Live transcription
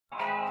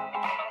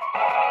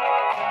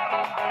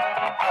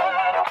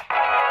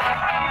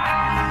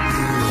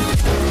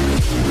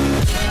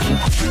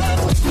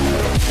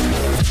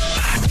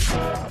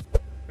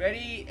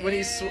Ready? When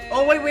he's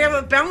oh wait, we have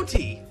a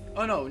bounty.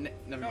 Oh no,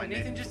 never mind.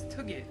 Nathan just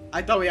took it.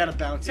 I thought we had a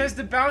bounty. It says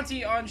the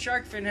bounty on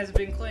Sharkfin has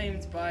been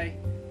claimed by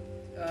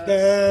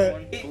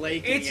someone.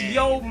 Blake. It's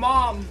yo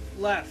mom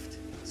left.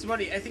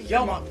 Somebody, I think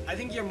your mom. I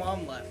think your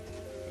mom left.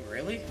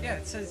 Really? Yeah,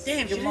 it says.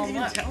 Damn, your she mom didn't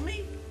even left. tell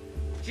me.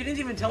 She didn't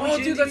even tell me. Oh,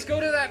 dude, let's go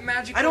to that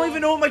magical. I don't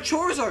even know what my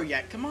chores are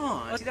yet. Come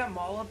on. See that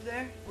mall up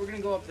there? We're gonna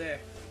go up there.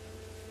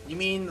 You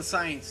mean the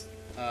science?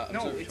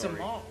 No, it's a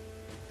mall.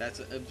 That's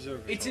an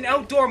observatory. It's an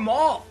outdoor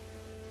mall.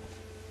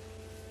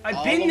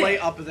 I've been all the there. way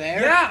up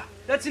there. Yeah,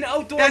 that's an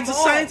outdoor mall. That's a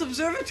science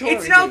observatory.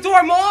 It's an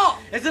outdoor mall.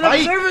 It's an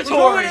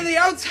observatory. We're going to the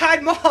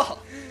outside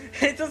mall.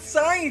 It's a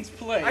science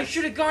place. I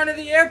should have gone to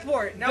the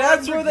airport. Now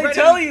That's I'm where they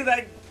regretting- tell you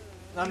that.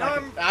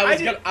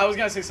 I was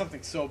gonna say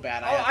something so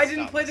bad. I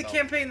didn't play the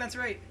campaign. That's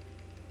right.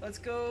 Let's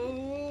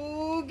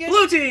go get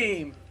Blue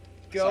team.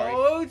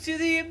 Go to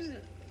the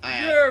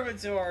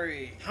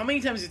observatory. How many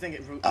times do you think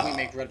we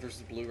make Red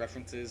versus Blue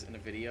references in a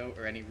video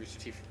or any Rooster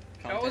Teeth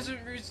content? That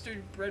wasn't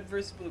Rooster Red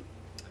versus Blue.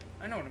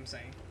 I know what I'm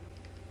saying.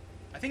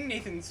 I think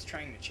Nathan's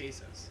trying to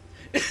chase us.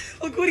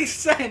 Look what he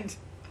sent.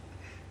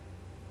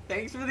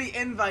 Thanks for the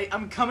invite.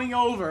 I'm coming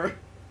over.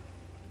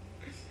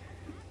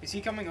 Is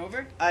he coming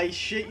over? I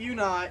shit you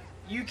not.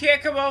 You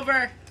can't come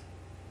over.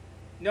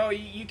 No,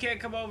 you can't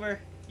come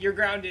over. You're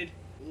grounded.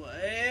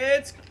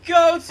 Let's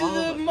go to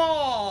the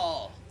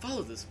mall.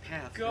 Follow this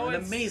path. Go for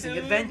an amazing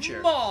adventure.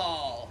 The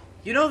mall.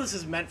 You know this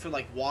is meant for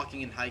like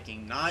walking and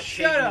hiking, not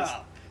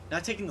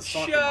not taking the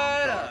soccer mom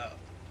car.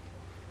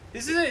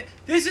 This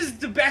is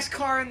the best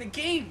car in the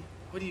game.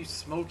 What are you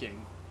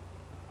smoking?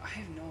 I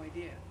have no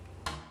idea.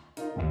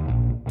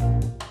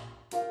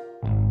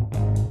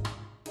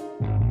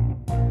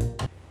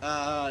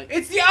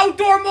 It's the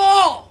outdoor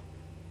mall!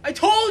 I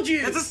told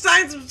you! It's a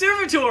science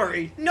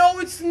observatory! No,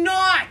 it's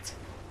not!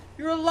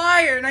 You're a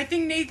liar, and I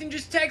think Nathan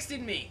just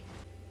texted me.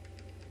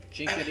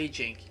 Jinkity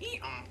jink.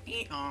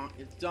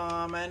 It's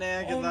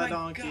Dominic and the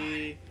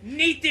donkey. God.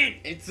 Nathan!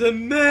 It's a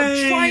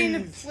maze! I'm trying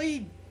to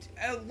play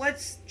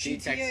Let's She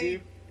GTA. text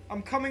you?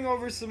 I'm coming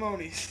over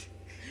Simone's.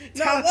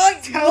 Tell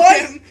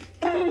him.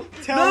 No.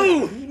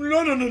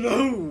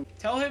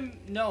 Tell him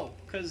no,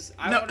 because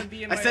I No, want to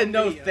be in my I said own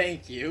no, video.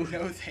 thank you.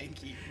 No,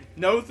 thank you.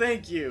 No,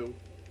 thank you.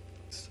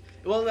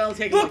 Well, that'll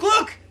take.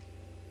 Look!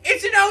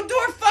 It's an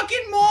outdoor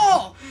fucking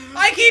mall.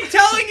 I keep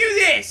telling you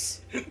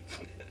this.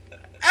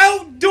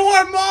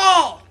 Outdoor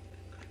mall.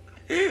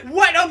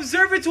 What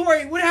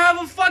observatory would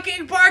have a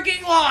fucking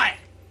parking lot?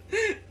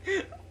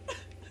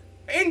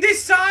 In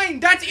this sign,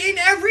 that's in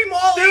every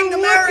mall in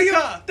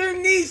America. There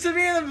needs to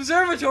be an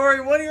observatory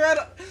when you're at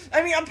a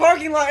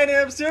parking lot and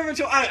an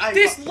observatory.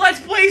 This Let's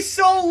Play is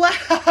so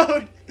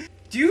loud.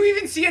 Do you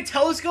even see a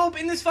telescope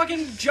in this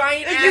fucking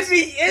giant ass It could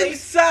be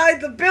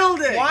inside the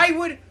building. Why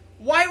would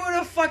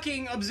a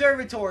fucking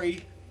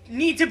observatory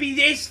need to be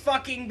this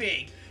fucking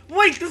big?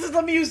 Wait, this is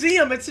a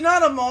museum. It's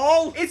not a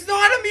mall. It's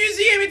not a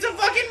museum. It's a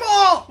fucking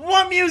mall.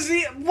 What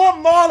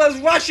mall has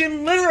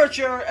Russian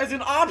literature as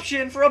an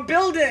option for a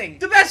building?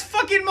 The best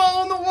fucking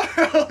mall in the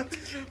world.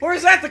 Or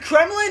is that the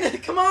Kremlin?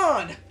 Come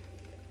on.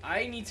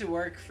 I need to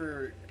work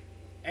for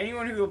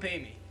anyone who will pay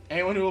me.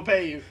 Anyone who will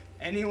pay you.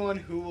 Anyone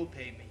who will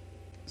pay me.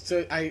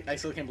 So I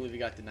still can't believe you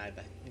got denied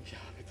that job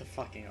at the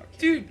fucking arcade.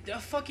 Dude, the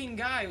fucking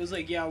guy was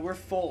like, yeah, we're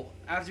full.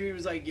 After he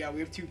was like, yeah, we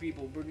have 2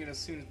 people. Bring it as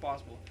soon as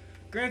possible.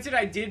 Granted,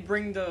 I did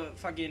bring the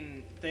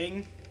fucking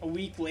thing a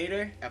week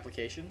later.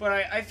 Application? But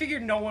I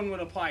figured no one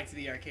would apply to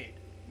the arcade.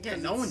 Yeah,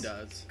 no one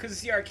does. Because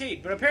it's the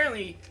arcade. But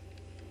apparently,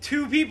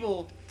 2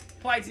 people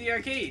applied to the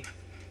arcade.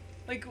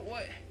 Like,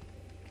 what?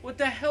 What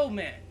the hell,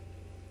 man?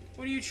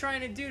 What are you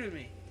trying to do to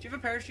me? Do you have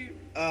a parachute?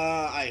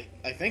 I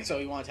think so.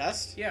 You want to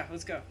test? Yeah,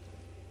 let's go.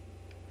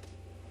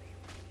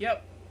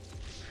 Yep.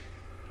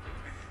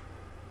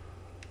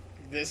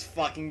 This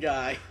fucking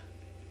guy.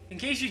 In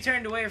case you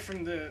turned away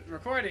from the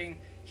recording,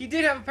 he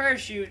did have a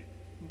parachute,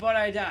 but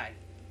I died.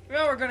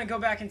 Well, we're gonna go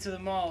back into the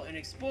mall and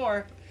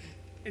explore.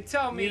 And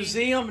tell me,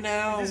 museum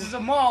now. This is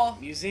a mall.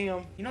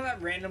 Museum. You know that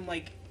random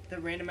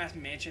ass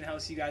mansion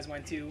house you guys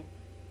went to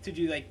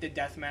do like the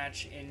death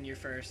match in your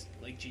first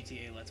like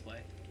GTA Let's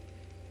Play?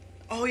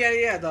 Oh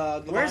yeah.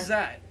 The Where's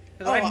that?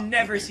 Because I've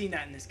never seen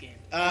that in this game.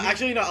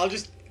 Actually no.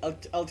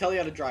 I'll tell you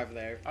how to drive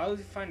there. I'll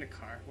find a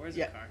car. Where's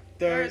the car?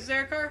 Is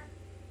there a car?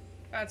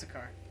 That's a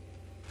car.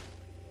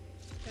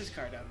 There's a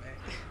car down there.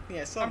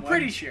 Yeah, somewhere. I'm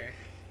pretty sure.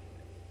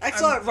 I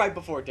saw it right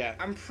before death.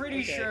 I'm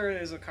pretty sure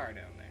there's a car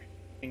down there.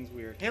 Thing's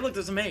weird. Hey, look,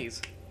 there's a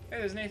maze. Hey,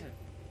 there's Nathan.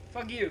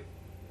 Fuck you.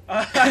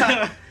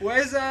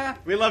 Where's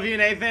We love you,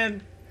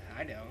 Nathan.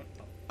 I don't.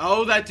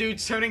 Oh, that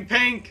dude's turning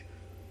pink.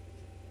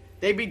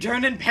 They be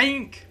turning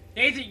pink.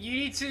 Nathan, you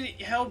need to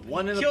help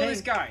kill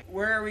this guy.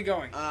 Where are we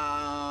going?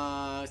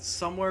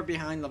 Somewhere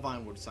behind the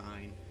Vinewood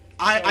sign.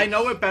 I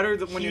know it better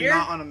than when you're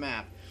not on a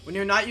map. When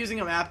you're not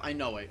using a map, I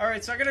know it.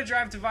 Alright, so I'm gonna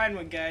drive to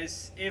Vinewood,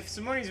 guys. If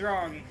Simone's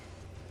wrong,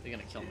 they're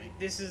gonna kill me.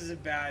 This is a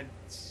bad...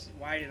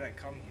 Why did I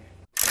come here?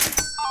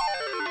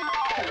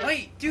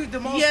 Wait, dude, the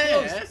mall's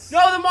Yes. closed.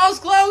 No, the mall's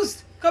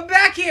closed. Come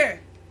back here.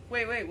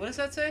 Wait, what does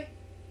that say?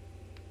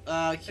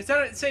 Does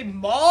that say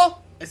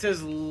mall? It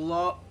says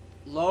Low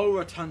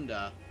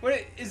Rotunda.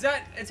 What is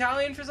that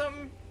Italian for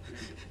something?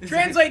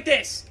 Translate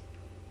this.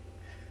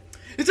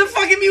 It's a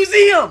fucking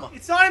museum.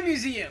 It's not a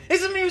museum.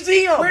 It's a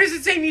museum. Where does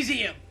it say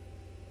museum?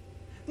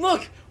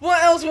 Look,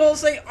 what else will it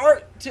say?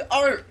 Art to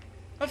art.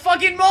 A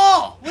fucking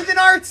mall with an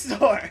art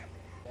store.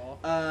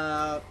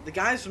 The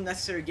guys from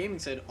Necessary Gaming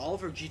said all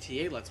of our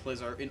GTA Let's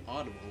Plays are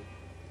inaudible.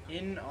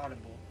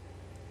 Inaudible.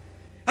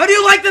 How do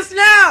you like this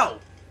now?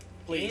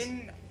 Please.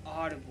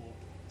 Inaudible.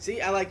 See,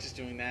 I like just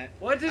doing that.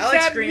 What does I like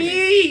that screaming.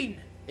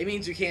 mean? It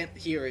means you can't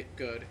hear it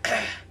good.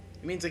 It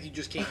means like you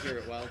just can't hear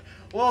it well.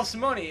 Well,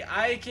 Simone,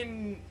 I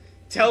can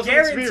Tell from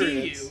guarantee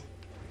experience. you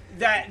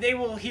that they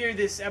will hear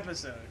this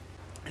episode.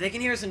 They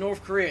can hear us in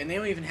North Korea, and they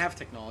don't even have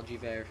technology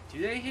there.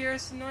 Do they hear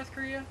us in North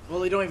Korea? Well,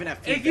 they don't even have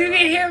food If you there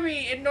can either. hear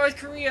me in North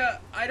Korea,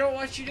 I don't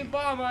want you to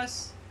bomb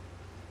us.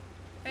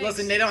 Thanks.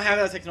 Listen, they don't have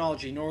that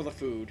technology, nor the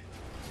food.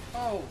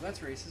 Oh, that's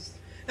racist.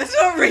 That's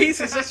not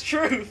racist. That's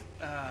truth.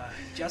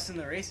 Justin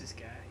the racist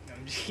guy. No,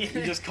 I'm just kidding.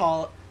 You just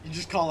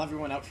call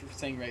everyone out for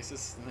saying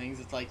racist things.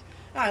 It's like,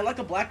 I like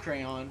a black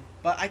crayon,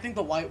 but I think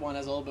the white one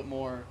has a little bit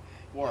more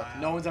work. Wow.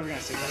 No one's ever gonna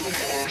say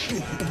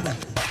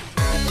that.